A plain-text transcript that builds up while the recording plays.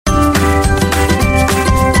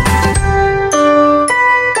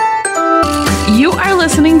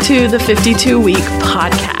to the 52-Week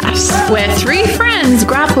Podcast, where three friends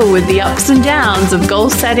grapple with the ups and downs of goal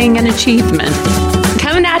setting and achievement.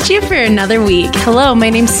 Coming at you for another week. Hello, my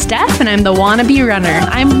name's Steph, and I'm the wannabe runner.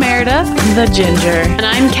 I'm Meredith, the ginger. And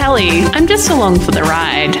I'm Kelly. I'm just along for the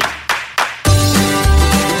ride.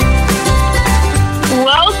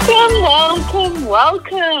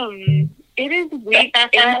 Welcome. It is week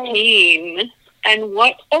 18, and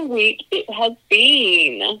what a week it has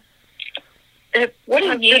been. What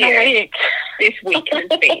a year this week has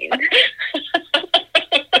been.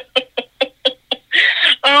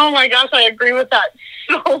 Oh my gosh, I agree with that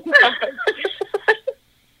so much.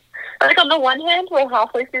 Like, on the one hand, we're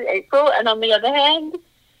halfway through April, and on the other hand,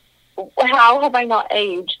 how have I not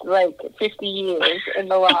aged like 50 years in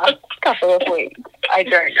the last couple of weeks? I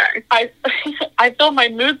don't know. I feel my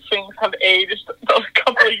mood swings have aged those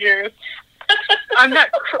couple of years. I'm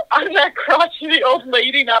that crotchety old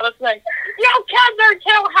lady now that's like, "Your kids are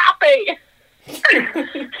too happy.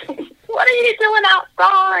 What are you doing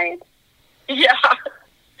outside? Yeah,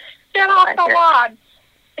 get off the lawn."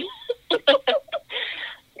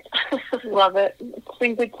 Love it. It's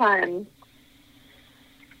been good times.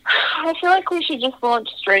 I feel like we should just launch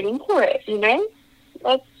straight into it, you know?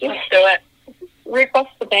 Let's do it. Rip off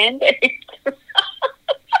the Band-Aid. Let's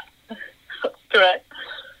do it.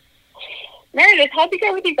 Meredith, how'd you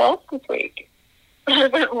go with your golf this week?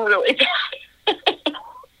 It went really bad.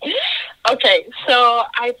 Okay, so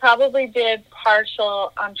I probably did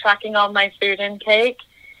partial on tracking all my food intake.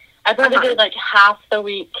 I probably did like half the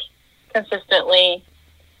week consistently.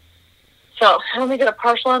 So I only did a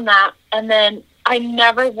partial on that. And then I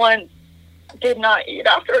never once did not eat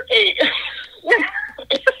after 8.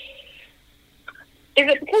 Is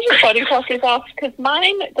it because your body clock is off? Because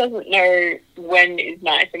mine doesn't know when is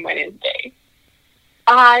night and when is day.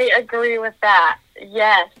 I agree with that.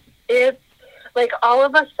 Yes. It's like all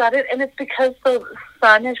of a sudden, and it's because the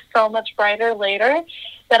sun is so much brighter later,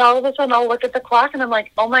 that all of a sudden I'll look at the clock and I'm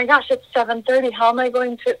like, oh my gosh, it's 7:30. How am I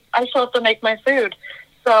going to, I still have to make my food.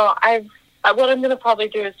 So what I'm going to probably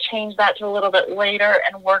do is change that to a little bit later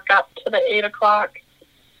and work up to the 8 o'clock.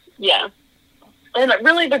 Yeah. And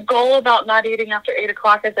really the goal about not eating after 8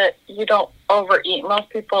 o'clock is that you don't overeat. Most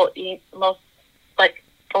people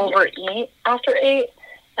overeat after 8.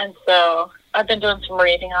 And so I've been doing some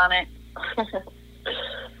reading on it.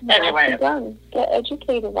 Anyway. Get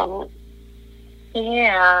educated on it.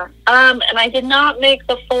 Yeah. And I did not make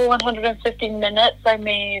the full 150 minutes. I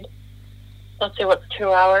made, let's see, what's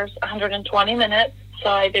 2 hours? 120 minutes. So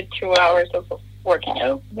I did 2 hours of working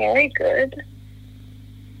out. Very good.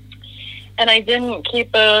 And I didn't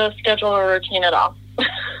keep a schedule or routine at all,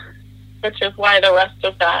 which is why the rest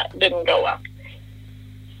of that didn't go well.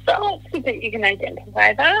 So well, it's good that you can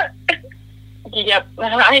identify that. Yep.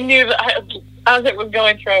 I knew that as it was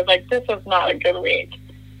going through, I was like, this is not a good week.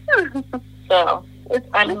 So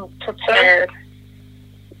I'm prepared.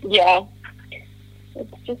 Yeah.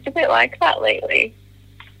 It's just a bit like that lately.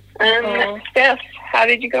 Steph, how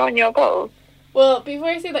did you go on your goals? Well, before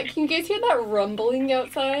I say that, can you guys hear that rumbling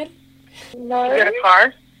outside? No. Is there a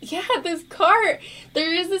car? Yeah, this car.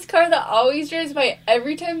 There is this car that always drives by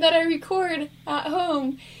every time that I record at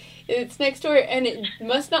home. It's next door, and it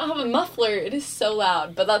must not have a muffler. It is so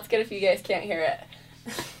loud, but that's good if you guys can't hear it.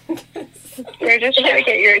 They're just trying to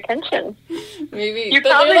get your attention. Maybe. You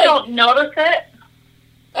probably don't notice it.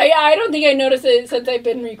 I don't think I noticed it since I've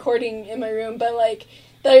been recording in my room, but, like,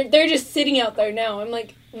 they're just sitting out there now. I'm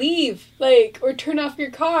like, leave, like, or turn off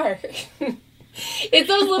your car. It's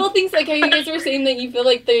those little things, like how you guys were saying that you feel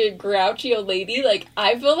like the grouchy old lady. Like,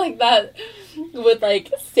 I feel like that with, like,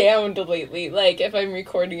 sound lately. Like, if I'm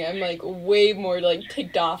recording, I'm, like, way more, like,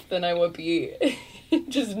 ticked off than I would be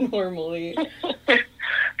just normally. So.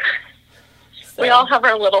 We all have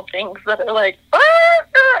our little things that are like,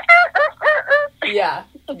 yeah.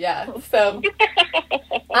 So,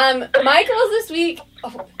 my goals this week,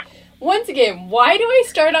 once again, why do I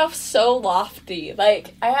start off so lofty?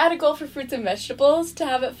 Like, I had a goal for fruits and vegetables to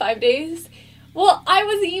have it 5 days. Well, I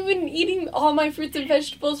was even eating all my fruits and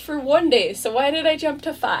vegetables for 1 day, so why did I jump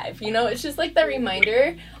to 5? You know, it's just like that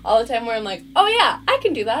reminder all the time where I'm like, oh yeah, I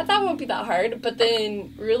can do that. That won't be that hard. But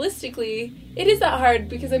then, realistically, it is that hard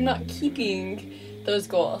because I'm not keeping those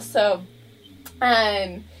goals. So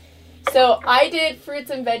I did fruits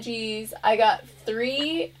and veggies. I got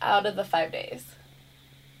 3 out of the 5 days.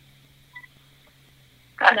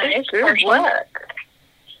 nice. Good work.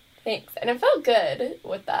 Thanks. And it felt good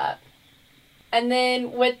with that. And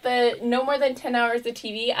then with the no more than 10 hours of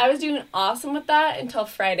TV, I was doing awesome with that until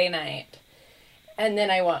Friday night. and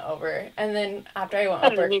then I went over. And then after I went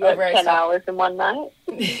And then you got 10 hours in one night.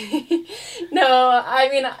 No, I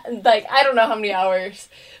mean, like, I don't know how many hours,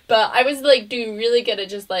 but I was, like, doing really good at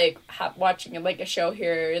just, like, watching, like, a show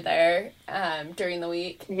here or there during the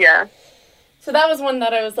week. Yeah. So that was one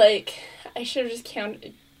that I was, like, I should have just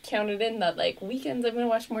counted in that, like, weekends I'm going to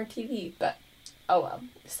watch more TV, but oh well.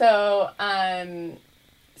 So I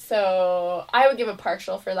would give a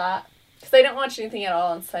partial for that, because I didn't watch anything at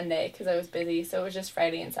all on Sunday because I was busy, so it was just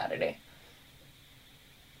Friday and Saturday.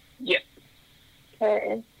 Yeah.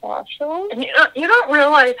 Okay, partial. And you don't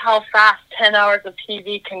realize how fast 10 hours of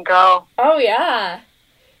TV can go. Oh, yeah.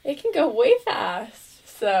 It can go way fast.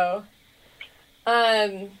 So,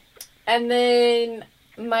 and then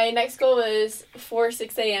my next goal was 4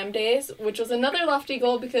 6 a.m. days, which was another lofty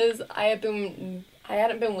goal because I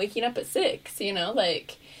hadn't been waking up at 6, you know,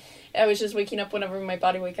 like, I was just waking up whenever my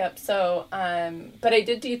body woke up. So, but I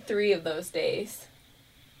did do 3 of those days.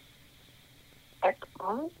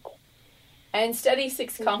 Excellent. And study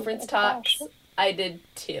 6 conference talks, I did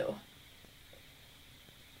 2.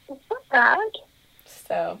 It's not bad.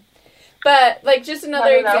 So, but, like, just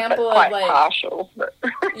another example of, like... partial, but...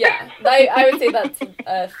 Yeah, I would say that's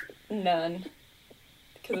a none,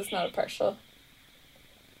 because it's not a partial.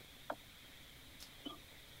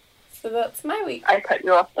 So that's my week. I cut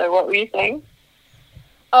you off, though. What were you saying?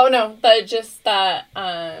 Oh, no, just an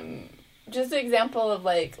example of,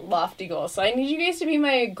 like, lofty goals. So I need you guys to be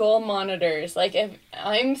my goal monitors. Like, if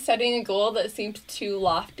I'm setting a goal that seems too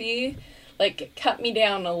lofty, like, cut me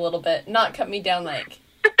down a little bit. Not cut me down, like,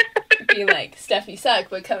 being like, Steph, you suck,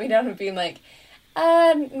 but cut me down and being like,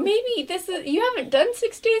 maybe you haven't done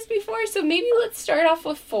 6 days before, so maybe let's start off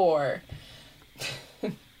with 4.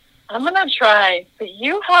 I'm going to try, but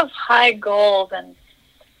you have high goals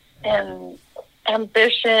and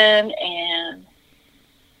ambition, and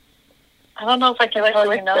I don't know if I can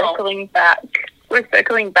tell you no. We're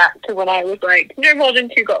circling back to when I was like, no more than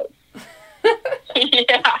 2 goals.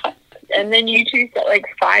 Yeah. And then you two got like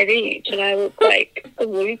 5 each, and I look like a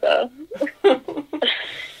loser.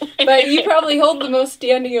 But you probably hold the most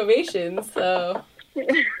standing ovations, so.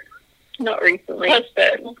 Not recently,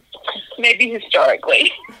 but maybe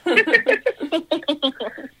historically.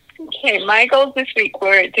 Okay, my goals this week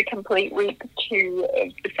were to complete week 2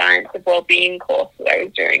 of the Science of Wellbeing course that I am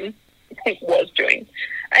doing. It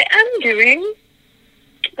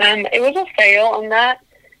was a fail on that.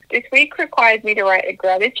 This week required me to write a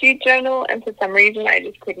gratitude journal, and for some reason I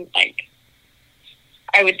just couldn't,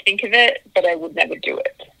 I would think of it, but I would never do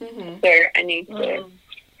it. Mm-hmm. So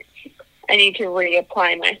I need to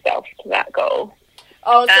reapply myself to that goal.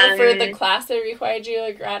 Oh, so for the class it required you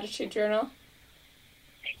a gratitude journal?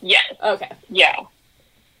 Yes. Okay. Yeah.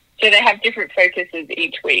 So they have different focuses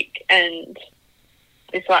each week, and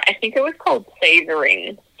this one, I think it was called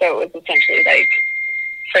Savoring. So it was essentially like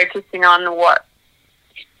focusing on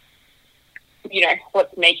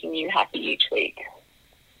what's making you happy each week,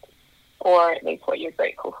 or at least what you're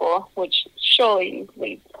grateful for, which surely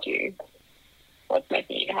leads to what's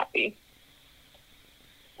making you happy.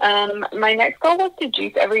 My next goal was to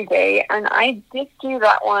juice every day, and I did do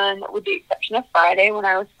that one with the exception of Friday when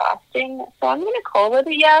I was fasting, so I'm going to call it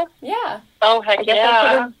a yes. Yeah. Oh, heck yeah. I guess I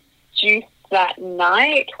could have juiced that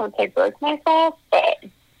night once I broke myself, but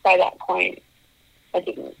by that point, I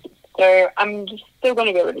didn't. So I'm just still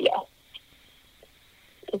going to go with a yes.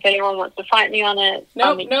 If anyone wants to fight me on it,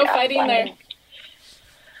 no fighting there.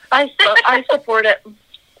 I support it.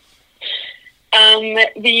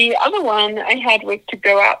 The other one I had was to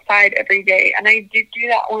go outside every day, and I did do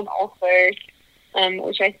that one also,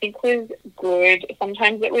 which I think was good.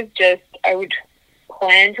 Sometimes it was just I would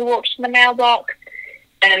plan to walk to the mailbox,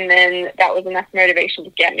 and then that was enough motivation to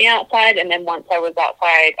get me outside, and then once I was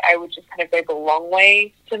outside, I would just kind of go the long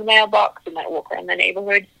way to the mailbox and then walk around the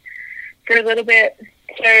neighborhood for a little bit.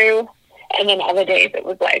 So, and then other days it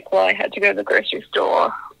was like, well, I had to go to the grocery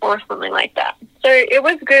store or something like that. So it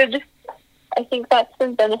was good. I think that's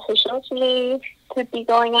been beneficial to me to be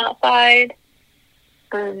going outside.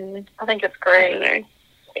 I think it's great.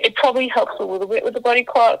 It probably helps a little bit with the body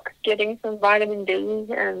clock, getting some vitamin D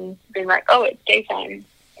and being like, oh, it's daytime.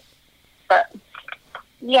 But,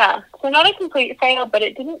 yeah, so not a complete fail, but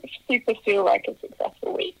it didn't super feel like a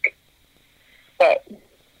successful week. But,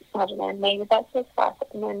 I don't know, maybe that's what's life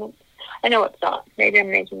at the moment. I know it's not. Maybe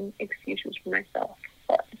I'm making excuses for myself.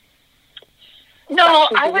 But no,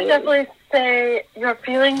 I would definitely say your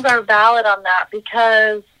feelings are valid on that,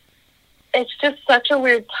 because it's just such a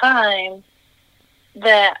weird time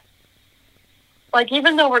that, like,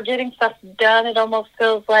 even though we're getting stuff done, it almost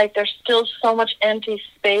feels like there's still so much empty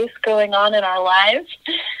space going on in our lives.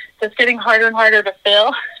 that's getting harder and harder to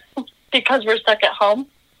fill because we're stuck at home.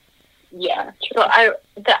 Yeah. So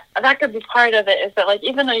that could be part of it, is that, like,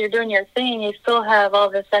 even though you're doing your thing, you still have all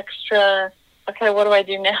this extra, okay, what do I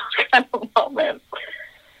do now kind of moment.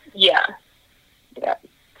 Yeah.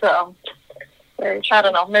 So, I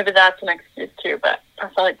don't know, maybe that's an excuse too, but I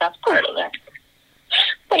feel like that's part of it.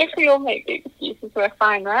 But if we all make the excuses, we're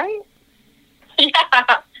fine, right? Yeah.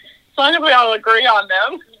 As long as we all agree on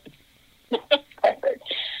them. Perfect.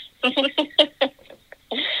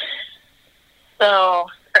 So,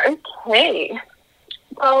 okay.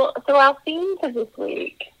 Well, so our theme for this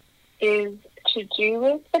week is to do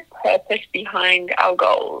with the purpose behind our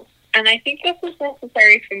goals. And I think this is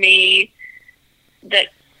necessary for me that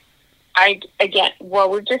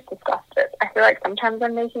we've just discussed it. I feel like sometimes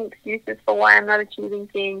I'm making excuses for why I'm not achieving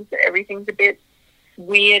things, that everything's a bit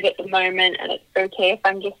weird at the moment, and it's okay if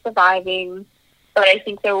I'm just surviving. But I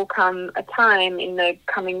think there will come a time in the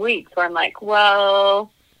coming weeks where I'm like,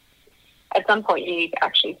 well, at some point you need to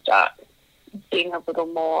actually start being a little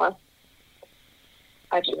more,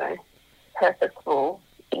 I don't know, purposeful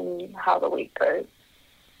in how the week goes.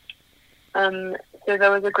 So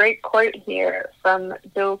there was a great quote here from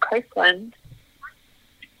Bill Copeland,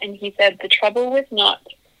 and he said, "The trouble with not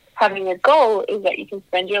having a goal is that you can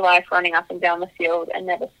spend your life running up and down the field and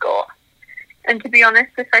never score." And to be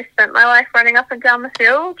honest, if I spent my life running up and down the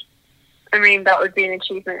field, I mean, that would be an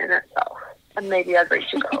achievement in itself. And maybe I'd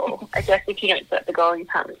reach a goal. I guess if you don't set the goal, you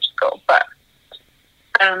can't reach the goal. But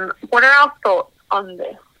what are our thoughts on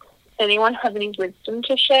this? Anyone have any wisdom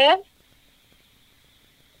to share?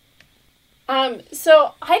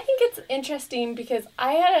 So I think it's interesting because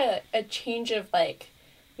I had a change of, like,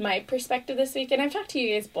 my perspective this week, and I've talked to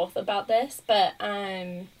you guys both about this, but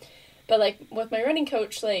like, with my running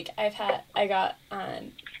coach, like,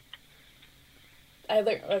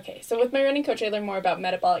 so with my running coach, I learned more about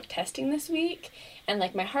metabolic testing this week and,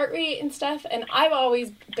 like, my heart rate and stuff. And I've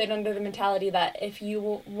always been under the mentality that if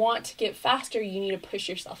you want to get faster, you need to push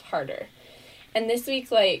yourself harder. And this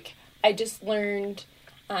week, like, I just learned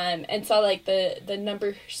and saw, like, the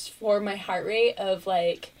numbers for my heart rate of,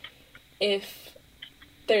 like, if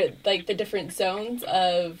they're, like, the different zones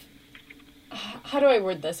of, how do I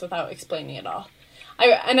word this without explaining it all?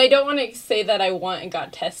 I don't want to say that I went and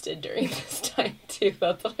got tested during this time, too.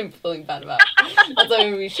 That's what I'm feeling bad about. That's what I'm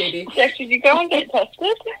going to be shady. Did you go and get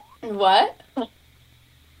tested? What?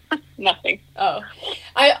 Nothing. Oh.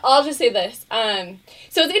 I'll just say this.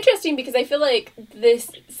 So it's interesting because I feel like this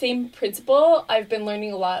same principle I've been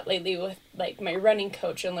learning a lot lately with, like, my running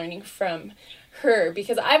coach and learning from her.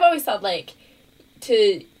 Because I've always thought, like,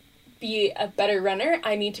 to be a better runner,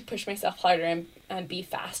 I need to push myself harder and be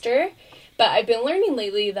faster. But I've been learning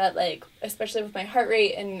lately that, like, especially with my heart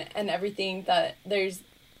rate and everything, that there's,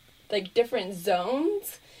 like, different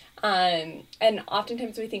zones. And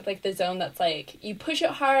oftentimes we think, like, the zone that's, like, you push it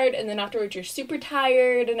hard and then afterwards you're super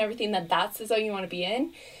tired and everything, that's the zone you want to be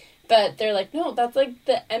in. But they're like, no, that's, like,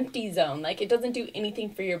 the empty zone. Like, it doesn't do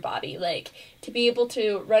anything for your body. Like, to be able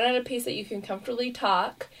to run at a pace that you can comfortably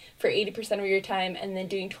talk for 80% of your time and then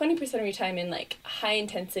doing 20% of your time in, like, high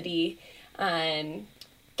intensity,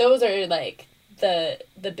 those are, like, the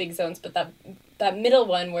big zones. But that middle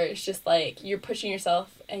one where it's just, like, you're pushing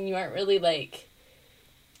yourself and you aren't really, like,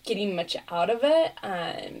 getting much out of it,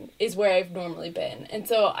 is where I've normally been. And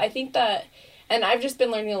so I think that, and I've just been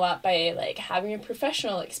learning a lot by, like, having a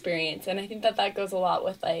professional experience, and I think that goes a lot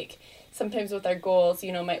with, like, sometimes with our goals,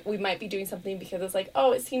 you know, we might be doing something because it's like,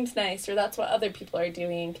 oh, it seems nice, or that's what other people are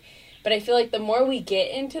doing. But I feel like the more we get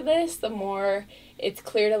into this, the more it's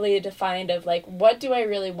clearly defined of, like, what do I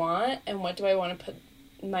really want and what do I want to put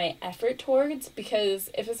my effort towards? Because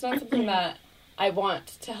if it's not something that I want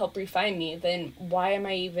to help refine me, then why am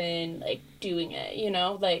I even, like, doing it, you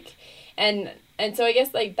know? Like, and so I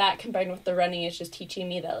guess, like, that combined with the running is just teaching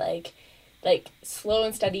me that, like slow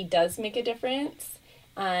and steady does make a difference.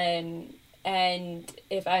 And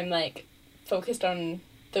if I'm, like, focused on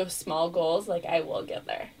those small goals, like, I will get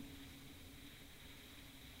there.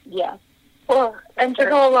 Yeah. Well, and to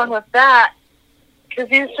go along with that, because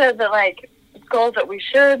you said that, like, goals that we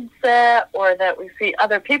should set or that we see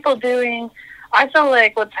other people doing, I feel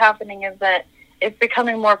like what's happening is that it's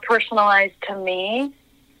becoming more personalized to me,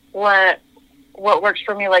 what works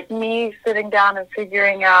for me, like me sitting down and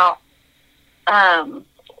figuring out how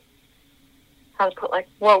to put, like,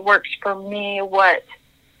 what works for me, what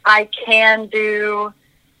I can do.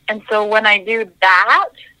 And so when I do that,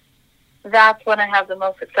 that's when I have the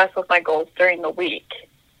most success with my goals during the week,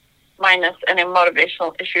 minus any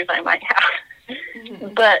motivational issues I might have.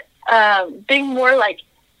 Mm-hmm. But being more, like,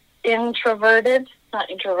 not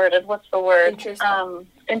introverted, what's the word?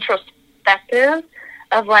 introspective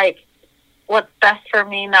of, like, what's best for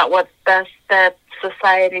me, not what's best that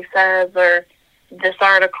society says or this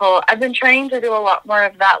article. I've been trying to do a lot more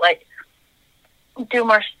of that, like, do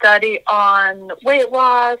more study on weight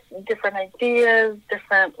loss, different ideas,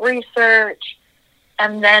 different research,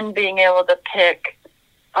 and then being able to pick,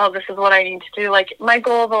 oh, this is what I need to do. Like, my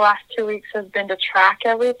goal the last 2 weeks has been to track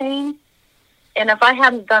everything. And if I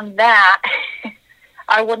hadn't done that,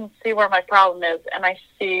 I wouldn't see where my problem is. And I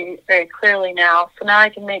see very clearly now. So now I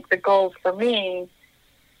can make the goals for me,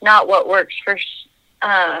 not what works for,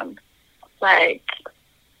 like,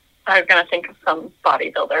 I was going to think of some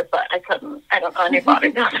bodybuilder, but I couldn't. I don't know any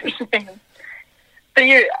bodybuilders. But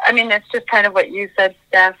it's just kind of what you said,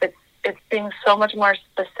 Steph. It's being so much more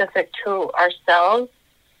specific to ourselves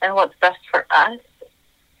and what's best for us.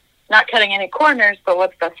 Not cutting any corners, but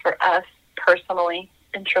what's best for us personally,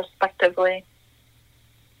 introspectively.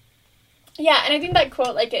 Yeah, and I think that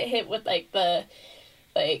quote, like, it hit with, like,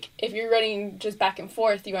 if you're running just back and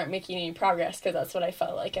forth, you aren't making any progress, because that's what I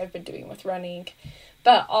felt like I've been doing with running.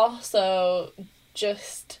 But also,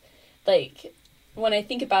 just, like, when I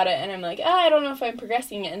think about it and I'm like, I don't know if I'm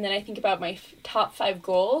progressing, and then I think about my top 5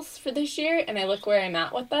 goals for this year, and I look where I'm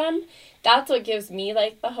at with them, that's what gives me,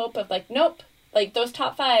 like, the hope of, like, nope, like, those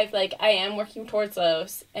top 5, like, I am working towards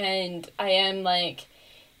those, and I am, like,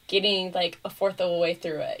 getting, like, a fourth of the way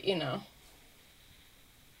through it, you know?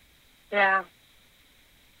 Yeah.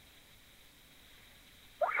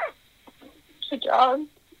 Good job.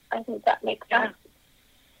 I think that makes sense.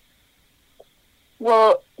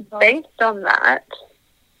 Well, based on that,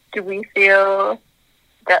 do we feel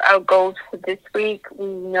that our goals for this week, we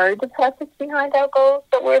know the purpose behind our goals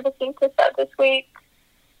that we're looking to set this week?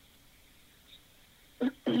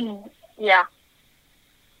 Yeah.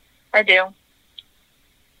 I do.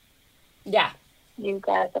 Yeah. You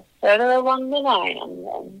guys are further along than I am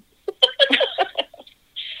then.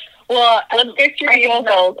 Well, Let's go through your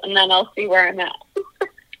goals and then I'll see where I'm at.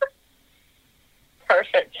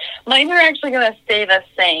 Perfect. Mine are actually going to stay the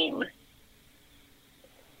same.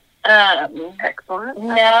 Excellent.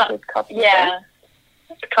 No, yeah.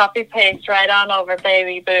 Copy paste right on over,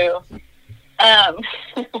 baby boo.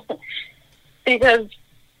 Because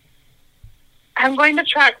I'm going to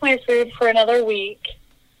track my food for another week.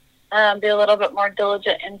 Be a little bit more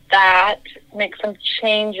diligent in that. Make some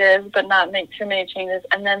changes, but not make too many changes.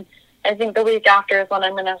 And then I think the week after is when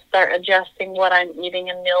I'm going to start adjusting what I'm eating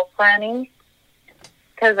and meal planning.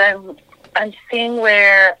 Because I'm seeing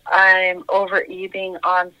where I'm overeating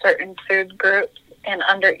on certain food groups and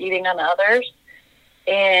undereating on others,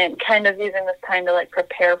 and kind of using this time to, like,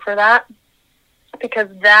 prepare for that. Because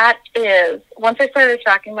that is, once I started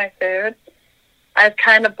tracking my food, I was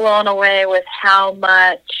kind of blown away with how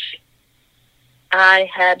much I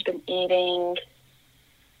had been eating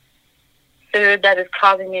food that is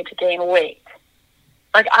causing me to gain weight.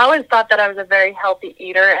 Like, I always thought that I was a very healthy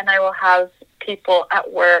eater, and I will have people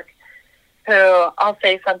at work who I'll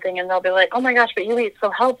say something and they'll be like, oh my gosh, but you eat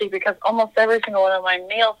so healthy, because almost every single one of my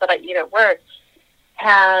meals that I eat at work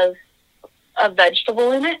has a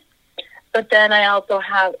vegetable in it. But then I also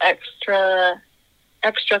have extra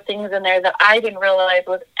things in there that I didn't realize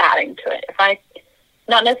was adding to it. If I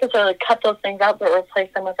not necessarily cut those things out, but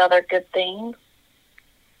replace them with other good things,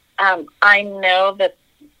 I know that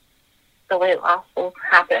the weight loss will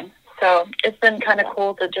happen. So it's been kind of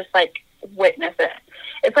cool to just, like, witness it.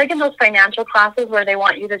 It's like in those financial classes where they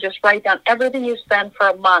want you to just write down everything you spend for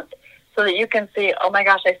a month so that you can see, oh my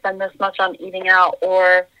gosh, I spend this much on eating out,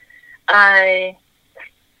 or I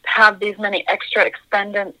have these many extra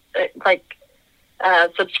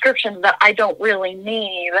subscriptions that I don't really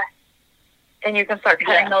need. And you can start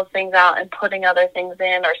cutting those things out and putting other things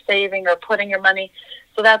in, or saving, or putting your money.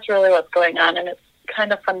 So that's really what's going on, and it's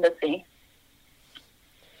kind of fun to see.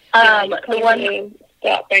 Start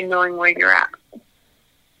by knowing where you're at.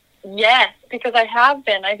 Yes, because I have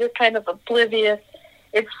been. I just kind of oblivious.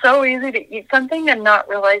 It's so easy to eat something and not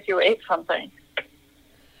realize you ate something.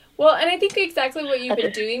 Well, and I think exactly what you've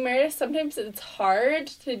been doing, Meredith, sometimes it's hard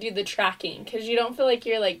to do the tracking because you don't feel like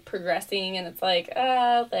you're, like, progressing, and it's like,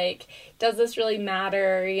 does this really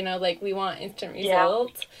matter? You know, like, we want instant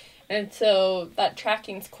results. Yeah. And so that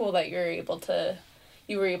tracking's cool that you were able to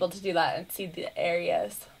do that and see the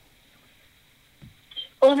areas.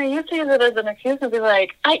 Well, and I used to use it as an excuse and be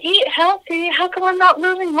like, I eat healthy. How come I'm not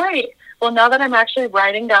losing weight? Well, now that I'm actually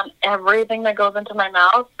writing down everything that goes into my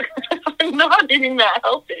mouth, I'm not eating that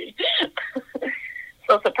healthy.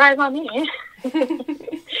 So surprise on me.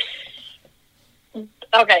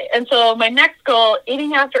 Okay, and so my next goal,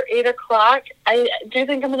 eating after 8 o'clock, I do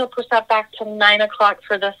think I'm going to push that back to 9 o'clock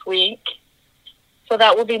for this week. So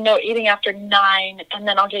that will be no eating after 9, and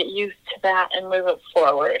then I'll get used to that and move it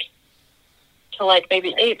forward to like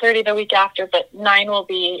maybe 8:30 the week after, but 9 will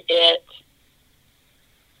be it.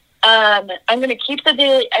 I'm going to keep the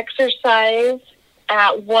daily exercise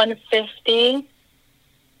at 150,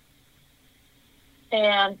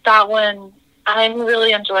 and that one, I'm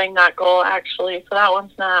really enjoying that goal, actually, so that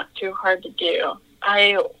one's not too hard to do.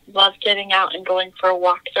 I love getting out and going for a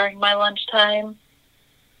walk during my lunchtime.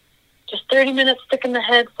 Just 30 minutes stick in the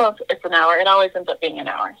headphones. It's an hour. It always ends up being an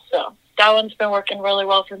hour. So that one's been working really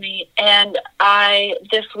well for me. And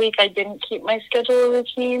this week I didn't keep my schedule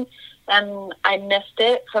routine, and I missed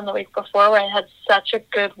it from the week before where I had such a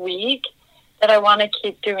good week that I want to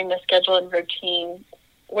keep doing the schedule and routine,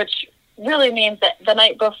 which really means that the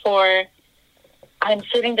night before I'm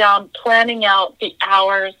sitting down planning out the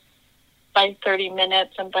hours by 30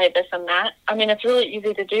 minutes and by this and that. I mean, it's really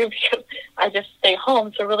easy to do because I just stay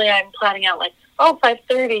home. So really I'm planning out like,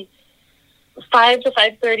 5:30, 5 to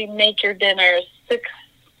 5:30, make your dinners.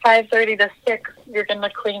 5:30 to 6, you're going to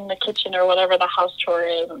clean the kitchen or whatever the house chore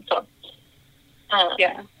is. And so,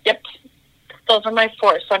 Yep. Those are my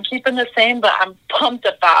 4. So I'm keeping the same, but I'm pumped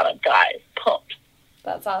about it, guys. Pumped.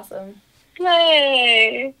 That's awesome.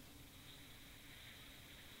 Yay!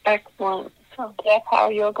 Excellent. So, Jeff, how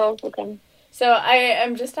are your goals looking? So I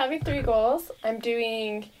am just having 3 goals. I'm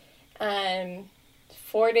doing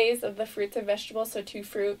 4 days of the fruits and vegetables, so 2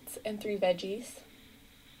 fruits and 3 veggies.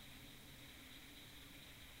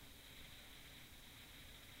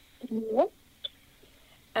 Yep.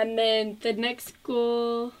 And then the next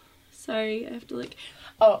goal, sorry, I have to look.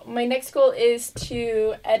 Oh, my next goal is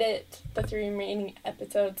to edit the 3 remaining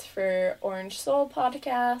episodes for Orange Soul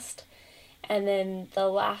podcast. And then the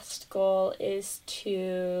last goal is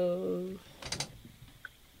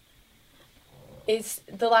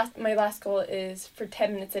my last goal is for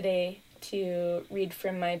 10 minutes a day to read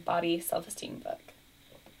from my body self-esteem book.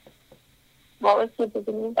 What was the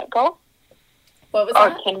beginning of that goal? What was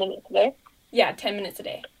that? 10 minutes a day? Yeah, 10 minutes a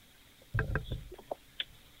day.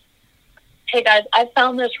 Hey, guys, I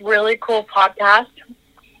found this really cool podcast.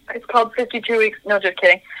 It's called 52 Weeks. No, just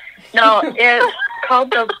kidding. No, it's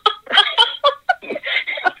called the...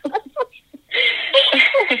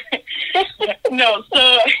 No,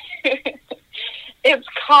 so it's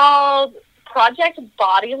called Project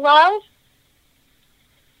Body Love.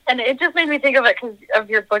 And it just made me think of it because of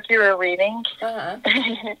your book you were reading. Uh-huh.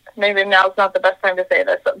 Maybe now's not the best time to say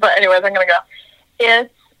this. But anyways, I'm going to go.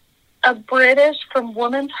 It's a British from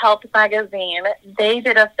Women's Health magazine. They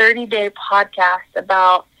did a 30-day podcast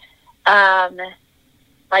about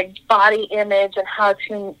like body image and how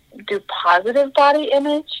to do positive body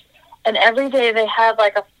image. And every day they have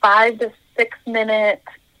like a 5 to 6 minute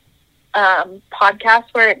podcast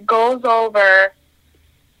where it goes over,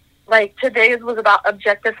 like today's was about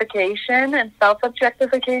objectification and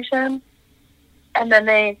self-objectification. And then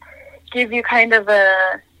they give you kind of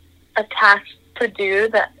a task to do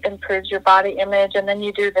that improves your body image. And then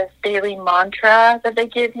you do this daily mantra that they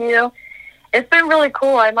give you. It's been really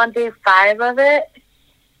cool. I'm on day 5 of it.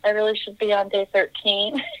 I really should be on day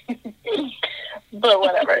 13. But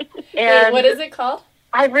whatever. And wait, what is it called?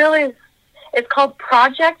 It's called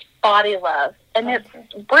Project Body Love. And it's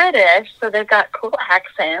British, so they've got cool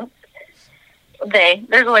accents.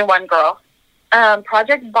 There's only one girl.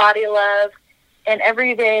 Project Body Love. And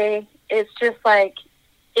every day it's just like,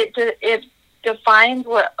 it defines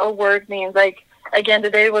what a word means. Like, again,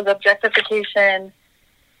 today was objectification.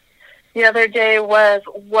 The other day was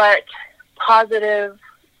what positive,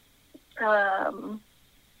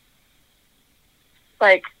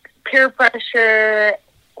 like peer pressure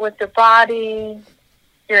with the body,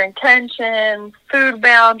 your intentions, food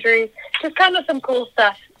boundaries, just kind of some cool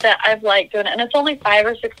stuff that I've liked doing. And it's only 5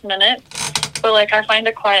 or 6 minutes, but like I find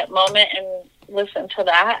a quiet moment and listen to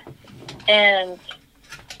that, and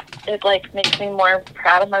it like makes me more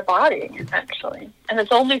proud of my body, actually. And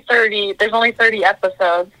it's only 30. There's only 30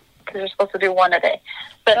 episodes because you're supposed to do 1 a day.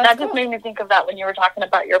 But that just made me think of that when you were talking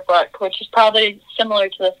about your book, which is probably similar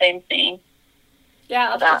to the same thing.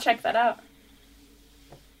 Yeah, I'll have to check that out.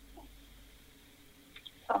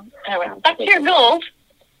 So, anyway, back to your goals.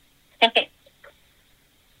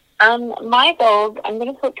 My goals, I'm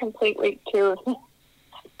going to put complete week 2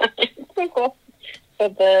 for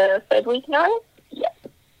the 3rd week now. Yeah.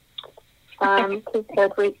 Because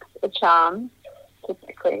 3rd week's a charm,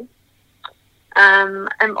 typically.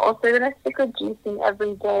 I'm also going to stick with juicing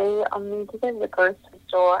every day. I'll need to go to the grocery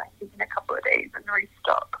store, I think, in a couple of days and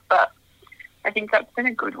restock. But I think that's been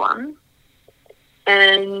a good one.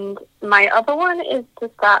 And my other one is to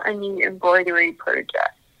start a new embroidery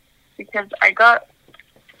project. Because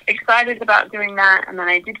excited about doing that, and then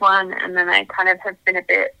I did one, and then I kind of have been a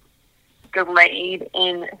bit delayed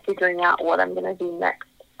in figuring out what I'm going to do next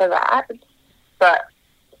for that. But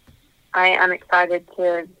I am excited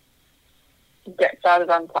to get started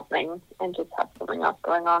on something and just have something else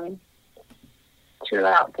going on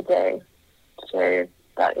throughout the day. So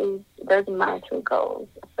those are my 2 goals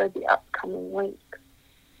for the upcoming week.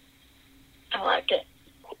 I like it.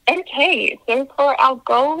 Okay, so for our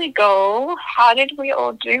goalie goal, how did we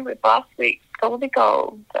all do with last week's goalie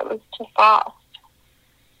goal? That was too fast.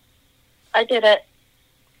 I did it.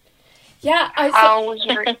 Yeah. How was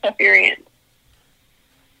your experience?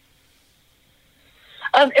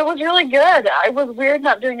 It was really good. It was weird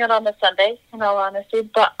not doing it on a Sunday, in all honesty.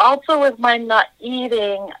 But also with my not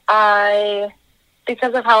eating,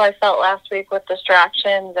 because of how I felt last week with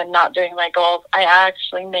distractions and not doing my goals, I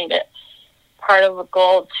actually made it part of a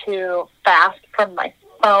goal to fast from my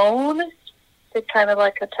phone. It's kind of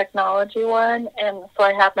like a technology one. And so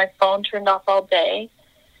I had my phone turned off all day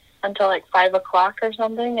until like 5 o'clock or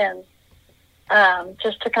something. And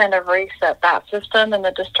just to kind of reset that system and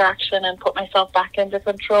the distraction and put myself back into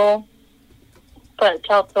control. But it's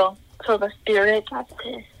also for the spirit.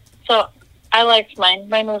 So I liked mine.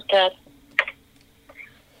 Mine was good.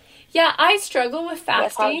 Yeah, I struggle with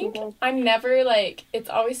fasting. I'm never, like, it's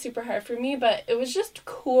always super hard for me, but it was just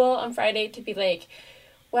cool on Friday to be like,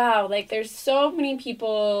 wow, like, there's so many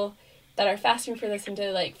people that are fasting for this and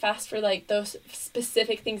to, like, fast for, like, those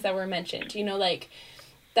specific things that were mentioned, you know, like,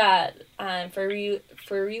 that for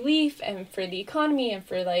relief and for the economy and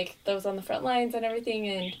for, like, those on the front lines and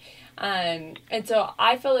everything, and so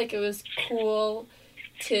I felt like it was cool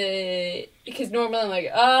because normally I'm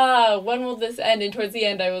like, when will this end? And towards the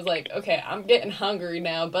end I was like, okay, I'm getting hungry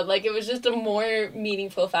now. But like, it was just a more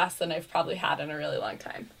meaningful fast than I've probably had in a really long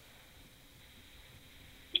time.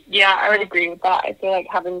 Yeah, I would agree with that. I feel like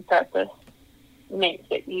having purpose makes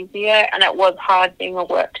it easier, and it was hard being a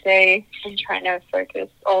work day and trying to focus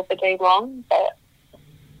all the day long. But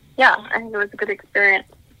yeah, I think it was a good experience.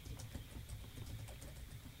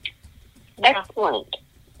 Yeah. Excellent.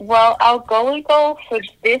 Well, our goalie goal for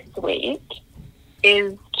this week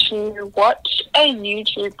is to watch a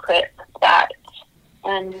YouTube clip that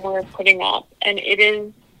we're putting up, and it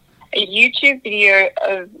is a YouTube video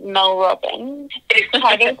of Mel Robbins. It's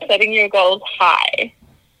titled Setting Your Goals High.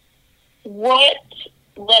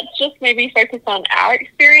 Let's just maybe focus on our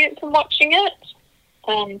experience in watching it,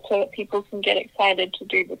 so that people can get excited to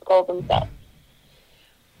do this goal themselves.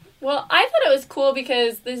 Well, I thought it was cool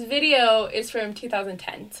because this video is from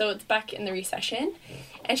 2010, so it's back in the recession,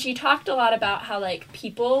 and she talked a lot about how, like,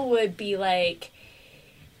 people would be like,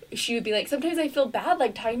 she would be like, sometimes I feel bad,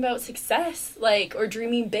 like, talking about success, like, or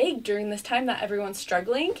dreaming big during this time that everyone's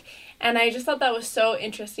struggling, and I just thought that was so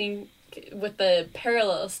interesting with the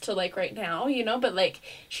parallels to, like, right now, you know, but, like,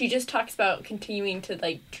 she just talks about continuing to,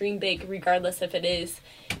 like, dream big regardless if it is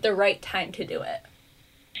the right time to do it.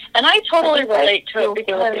 And I totally relate to it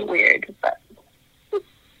because it's weird, but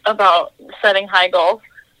about setting high goals.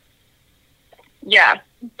 Yeah,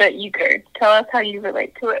 but you go. Tell us how you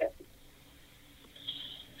relate to it.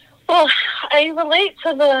 Well, I relate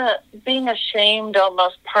to the being ashamed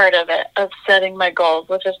almost part of it, of setting my goals,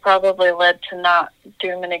 which has probably led to not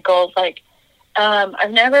doing many goals. Like,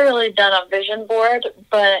 I've never really done a vision board,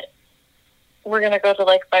 but we're going to go to,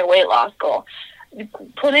 like, my weight loss goal.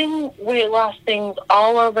 Putting weight loss things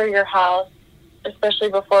all over your house, especially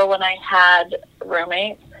before when I had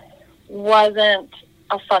roommates, wasn't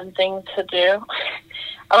a fun thing to do.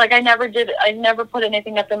 Like, I never put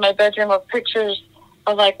anything up in my bedroom of pictures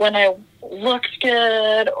of, like, when I looked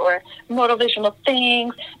good or motivational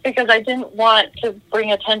things, because I didn't want to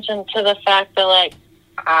bring attention to the fact that, like,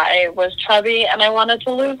 I was chubby and I wanted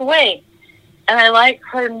to lose weight. And I like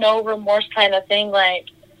her no remorse kind of thing, like,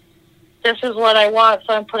 this is what I want,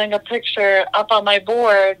 so I'm putting a picture up on my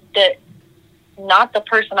board that, not the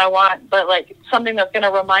person I want, but, like, something that's going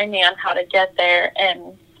to remind me on how to get there,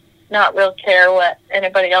 and not real care what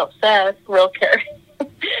anybody else says,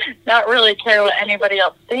 not really care what anybody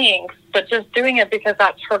else thinks, but just doing it because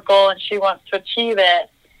that's her goal and she wants to achieve it.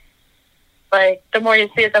 Like, the more you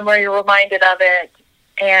see it, the more you're reminded of it,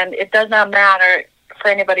 and it does not matter for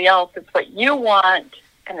anybody else. It's what you want,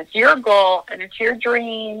 and it's your goal, and it's your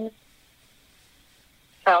dreams.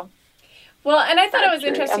 So, well, and I thought it was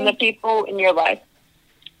interesting. And the people in your life.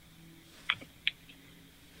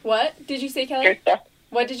 What did you say, Kelly?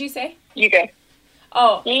 What did you say? You go.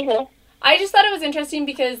 Oh. You go. I just thought it was interesting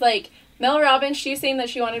because, like, Mel Robbins, she was saying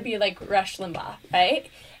that she wanted to be like Rush Limbaugh, right?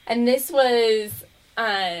 And this was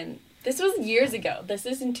years ago. This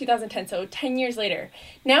is in 2010, so 10 years later.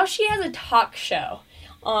 Now she has a talk show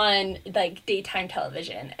on, like, daytime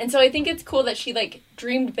television. And so I think it's cool that she, like,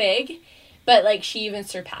 dreamed big, but, like, she even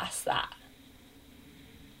surpassed that.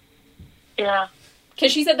 Yeah.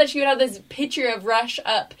 Because she said that she would have this picture of Rush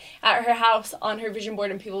up at her house on her vision board,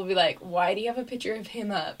 and people would be like, why do you have a picture of him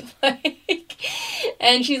up? Like,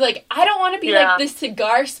 and she's like, I don't want to be like this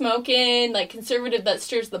cigar smoking, like, conservative that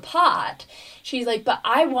stirs the pot. She's like, but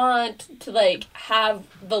I want to, like, have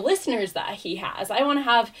the listeners that he has. I want to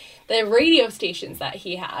have the radio stations that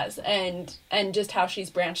he has, and just how she's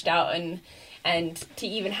branched out, and to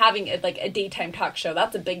even having like a daytime talk show.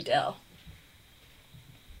 That's a big deal.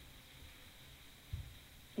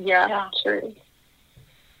 Yeah, true.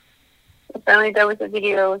 If only there was a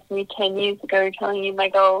video of me 10 years ago telling you my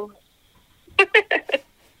goals.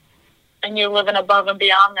 And you're living above and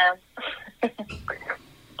beyond them.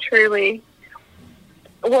 Truly.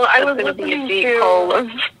 Well, I That's was going to be a listening deep to... hole of...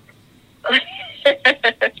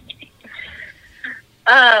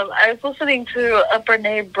 I was listening to a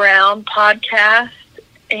Brene Brown podcast,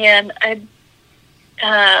 and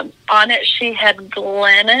on it she had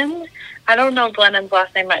Glennon. I don't know Glennon's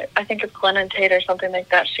last name. I think it's Glennon Tate or something like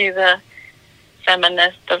that. She's a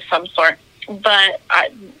feminist of some sort. But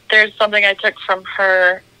there's something I took from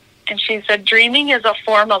her, and she said, dreaming is a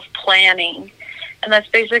form of planning. And that's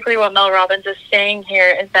basically what Mel Robbins is saying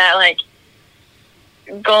here, is that, like,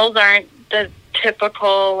 goals aren't the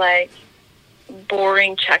typical, like,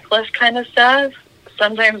 boring checklist kind of stuff.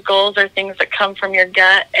 Sometimes goals are things that come from your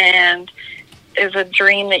gut and is a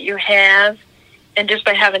dream that you have. And just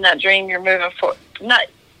by having that dream, you're moving forward.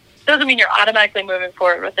 Doesn't mean you're automatically moving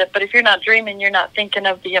forward with it, but if you're not dreaming, you're not thinking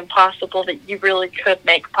of the impossible that you really could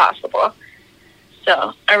make possible.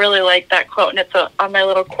 So I really like that quote, and it's on my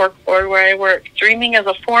little cork board where I work. Dreaming is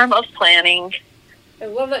a form of planning. I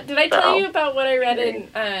love that. Did I tell you about what I read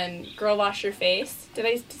in Girl Wash Your Face? Did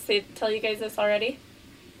I tell you guys this already?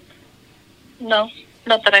 No,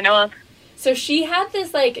 not that I know of. So she had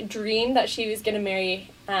this, like, dream that she was going to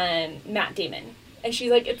marry Matt Damon. And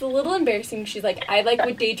she's like, it's a little embarrassing. She's like, I, like,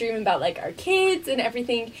 would daydream about, like, our kids and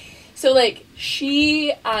everything. So, like,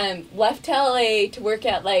 she left LA to work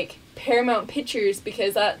at, like, Paramount Pictures,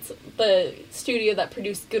 because that's the studio that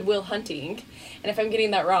produced Good Will Hunting. And if I'm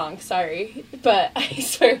getting that wrong, sorry. But I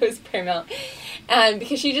swear it was Paramount.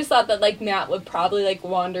 Because she just thought that, like, Matt would probably, like,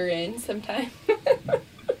 wander in sometime.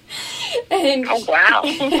 And oh, wow.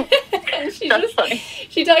 And she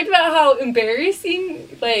talked about how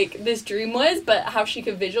embarrassing, like, this dream was, but how she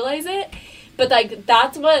could visualize it. But, like,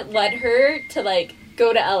 that's what led her to, like,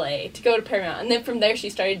 go to LA, to go to Paramount. And then from there she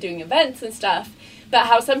started doing events and stuff. But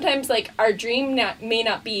how sometimes, like, our dream may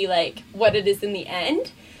not be, like, what it is in the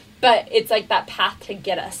end, but it's, like, that path to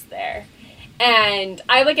get us there. And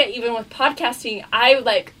I look at, even with podcasting,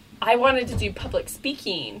 I wanted to do public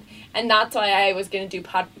speaking, and that's why I was going to do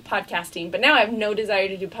podcasting. But now I have no desire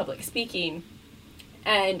to do public speaking,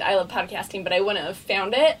 and I love podcasting, but I wouldn't have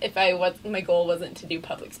found it if my goal wasn't to do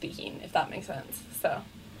public speaking, if that makes sense. So,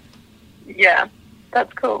 yeah,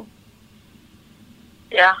 that's cool.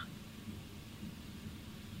 Yeah.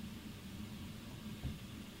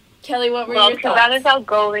 Kelly, what were your thoughts? Well, that is our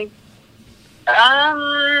goal.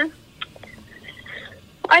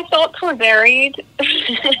 My thoughts were varied.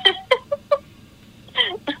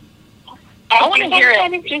 I want to hear it. I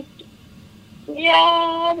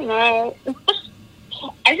don't know.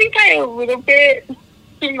 I think a little bit.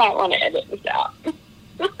 You might want to edit this out.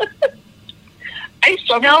 I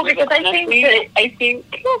struggle with it,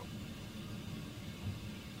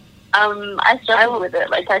 I struggle with it.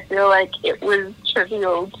 Like, I feel like it was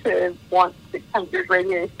trivial to want 600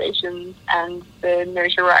 radio stations and the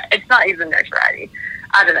notoriety. It's not even notoriety.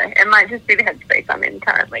 I don't know. It might just be the headspace I'm in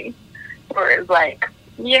currently. Where it's like,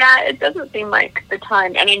 yeah, it doesn't seem like the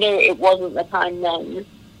time. And I know it wasn't the time then.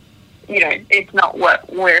 You know, it's not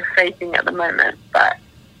what we're facing at the moment. But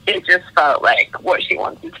it just felt like what she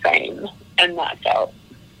wants is fame. And that felt.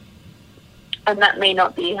 And that may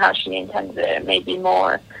not be how she intended it. It may be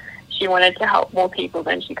more, she wanted to help more people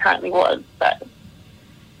than she currently was. But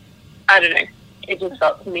I don't know. It just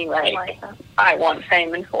felt to me like I want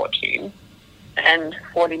fame and fortune and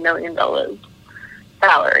 $40 million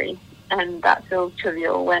salary, and that feels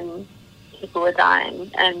trivial when people are dying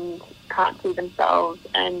and can't see themselves,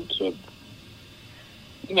 and kids,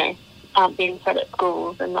 you know, aren't being fed at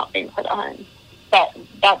schools and not being fed at home. But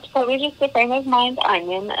that's probably just the frame of mind I'm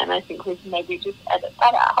in, and I think we can maybe just edit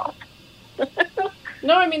that out.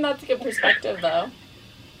 No, I mean, that's a good perspective, though.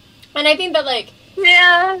 And I think that, like...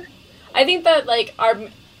 Yeah. I think that, like,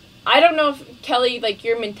 I don't know if, Kelly, like,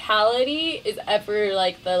 your mentality is ever,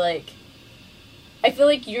 like, the, like... I feel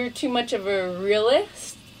like you're too much of a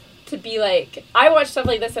realist to be like, I watch stuff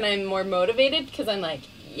like this and I'm more motivated because I'm like,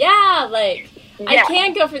 yeah, like, I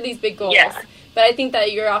can go for these big goals. Yeah. But I think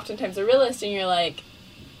that you're oftentimes a realist and you're like,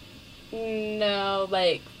 no,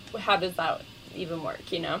 like, how does that even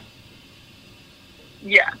work, you know?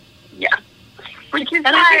 Yeah. Which is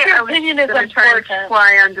And I think your opinion is trying to important.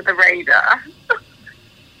 fly under the radar.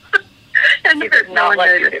 And He does no not one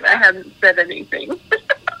let you noticed do that. I haven't said anything.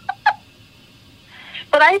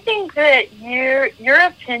 But I think that your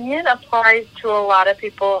opinion applies to a lot of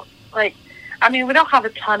people. Like, I mean, we don't have a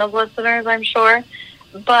ton of listeners, I'm sure,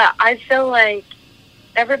 but I feel like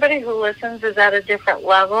everybody who listens is at a different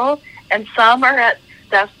level, and some are at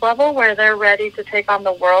Steph's level where they're ready to take on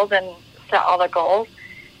the world and set all the goals.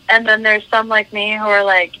 And then there's some like me who are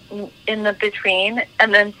like in the between,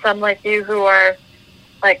 and then some like you who are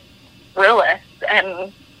like realists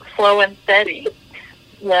and slow and steady.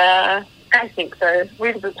 Yeah, I think so.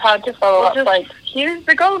 It's hard to follow up. Just, like, here's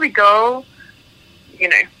the goal we go. You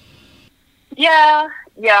know. Yeah,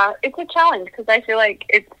 it's a challenge because I feel like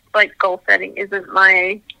it's like goal setting isn't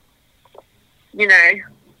my, you know,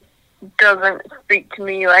 doesn't speak to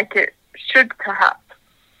me like it should perhaps.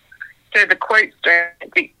 So the quotes don't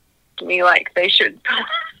speak to me like they should.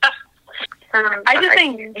 I just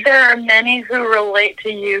think there are many who relate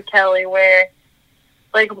to you, Kelly, where,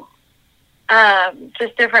 like,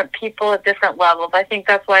 just different people at different levels. I think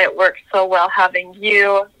that's why it works so well having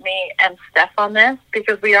you, me, and Steph on this,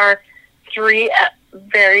 because we are three at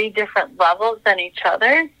very different levels than each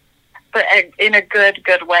other, but in a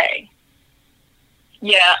good way.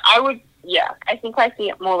 Yeah, I think I see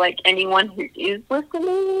it more like anyone who is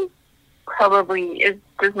listening probably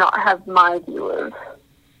does not have my view of,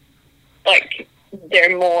 like,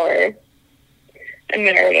 they're more a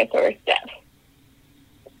Meredith or a Steph.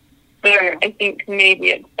 So I think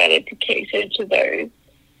maybe it's better to cater to those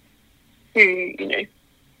who, you know,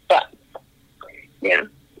 but, yeah,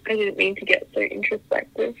 I didn't mean to get so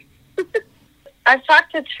introspective. I've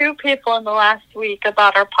talked to two people in the last week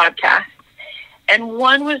about our podcast, and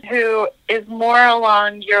one was who is more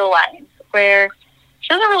along your lines, where she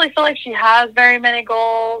doesn't really feel like she has very many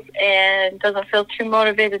goals and doesn't feel too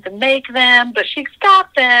motivated to make them, but she's got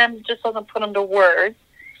them, just doesn't put them to words.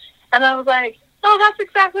 And I was like, oh, that's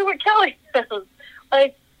exactly what Kelly says.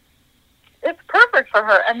 Like, it's perfect for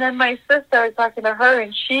her. And then my sister, I was talking to her,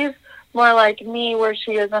 and she's more like me, where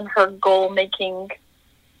she is in her goal-making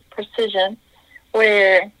precision,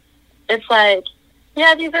 where it's like,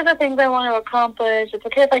 yeah, these are the things I want to accomplish. It's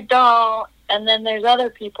okay if I don't. And then there's other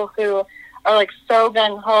people who are like so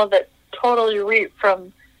gung-ho that totally reap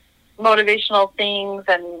from motivational things,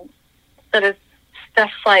 and that is stuff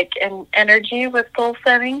like an energy with goal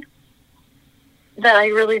setting, that I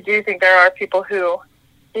really do think there are people who,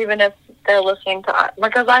 even if they're listening to,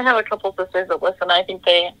 because I have a couple sisters that listen, I think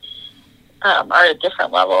they are at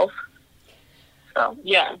different levels. So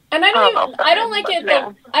Yeah. And I don't like but it.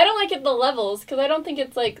 yeah. I don't like it the levels, because I don't think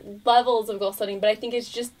it's like levels of goal setting, but I think it's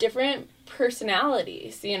just different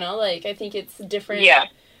personalities. You know, like I think it's different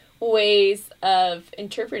ways of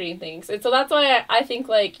interpreting things, and so that's why I think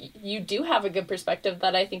like you do have a good perspective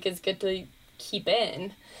that I think is good to keep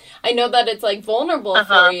in. I know that it's like vulnerable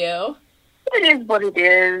for you. It is what it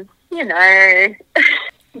is, you know.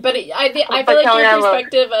 But I feel like your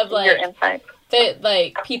perspective of like your insight. that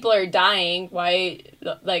like people are dying. Why?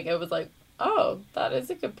 Like it was like, oh, that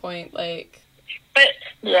is a good point. Like, But,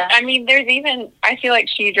 Yeah. I mean, there's even, I feel like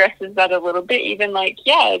she addresses that a little bit, even like,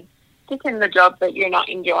 yeah, stick in the job that you're not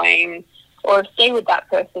enjoying, or stay with that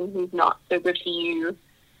person who's not so good for you,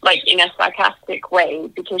 like in a sarcastic way,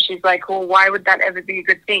 because she's like, well, why would that ever be a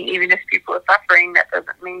good thing? Even if people are suffering, that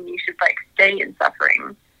doesn't mean you should like stay in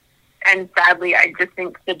suffering. And sadly, I just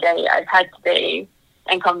think the day I've had today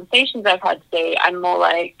and conversations I've had today, I'm more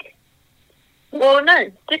like, well, no,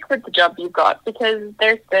 stick with the job you've got, because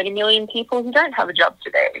there's 30 million people who don't have a job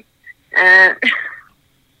today. Yeah.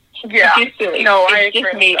 It's just silly. No, I it's just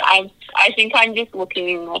agree me. with I think I'm just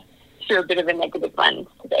looking through a bit of a negative lens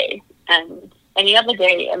today, and any other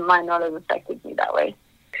day it might not have affected me that way.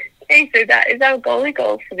 Okay, so that is our goalie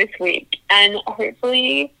goal for this week, and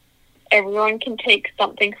hopefully everyone can take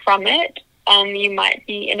something from it. You might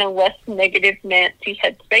be in a less negative Nancy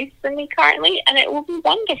headspace than me currently, and it will be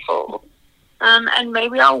wonderful. And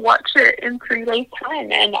maybe I'll watch it in 3 days'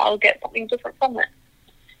 time, and I'll get something different from it.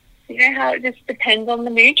 You know how it just depends on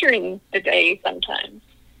the mood during the day sometimes.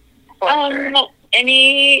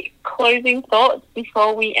 Any closing thoughts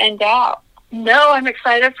before we end out? No, I'm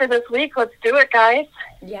excited for this week. Let's do it, guys.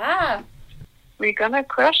 yeah. We're gonna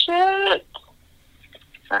crush it.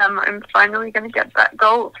 I'm finally gonna get that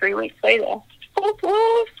goal 3 weeks later.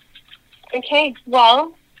 Okay,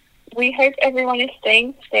 well, we hope everyone is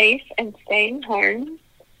staying safe and staying home.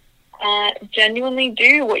 Genuinely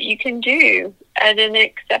do what you can do at an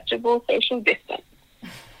acceptable social distance.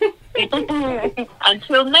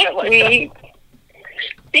 Until next week.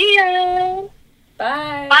 See ya.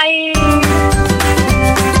 Bye. Bye.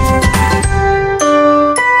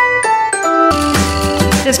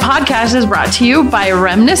 This podcast is brought to you by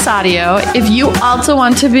Remnus Audio. If you also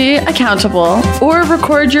want to be accountable or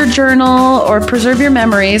record your journal or preserve your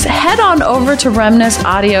memories, head on over to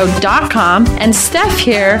remnusaudio.com and Steph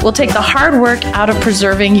here will take the hard work out of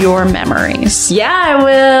preserving your memories. Yeah, I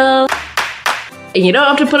will. And you don't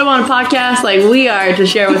have to put them on a podcast like we are to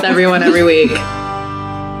share with everyone every week.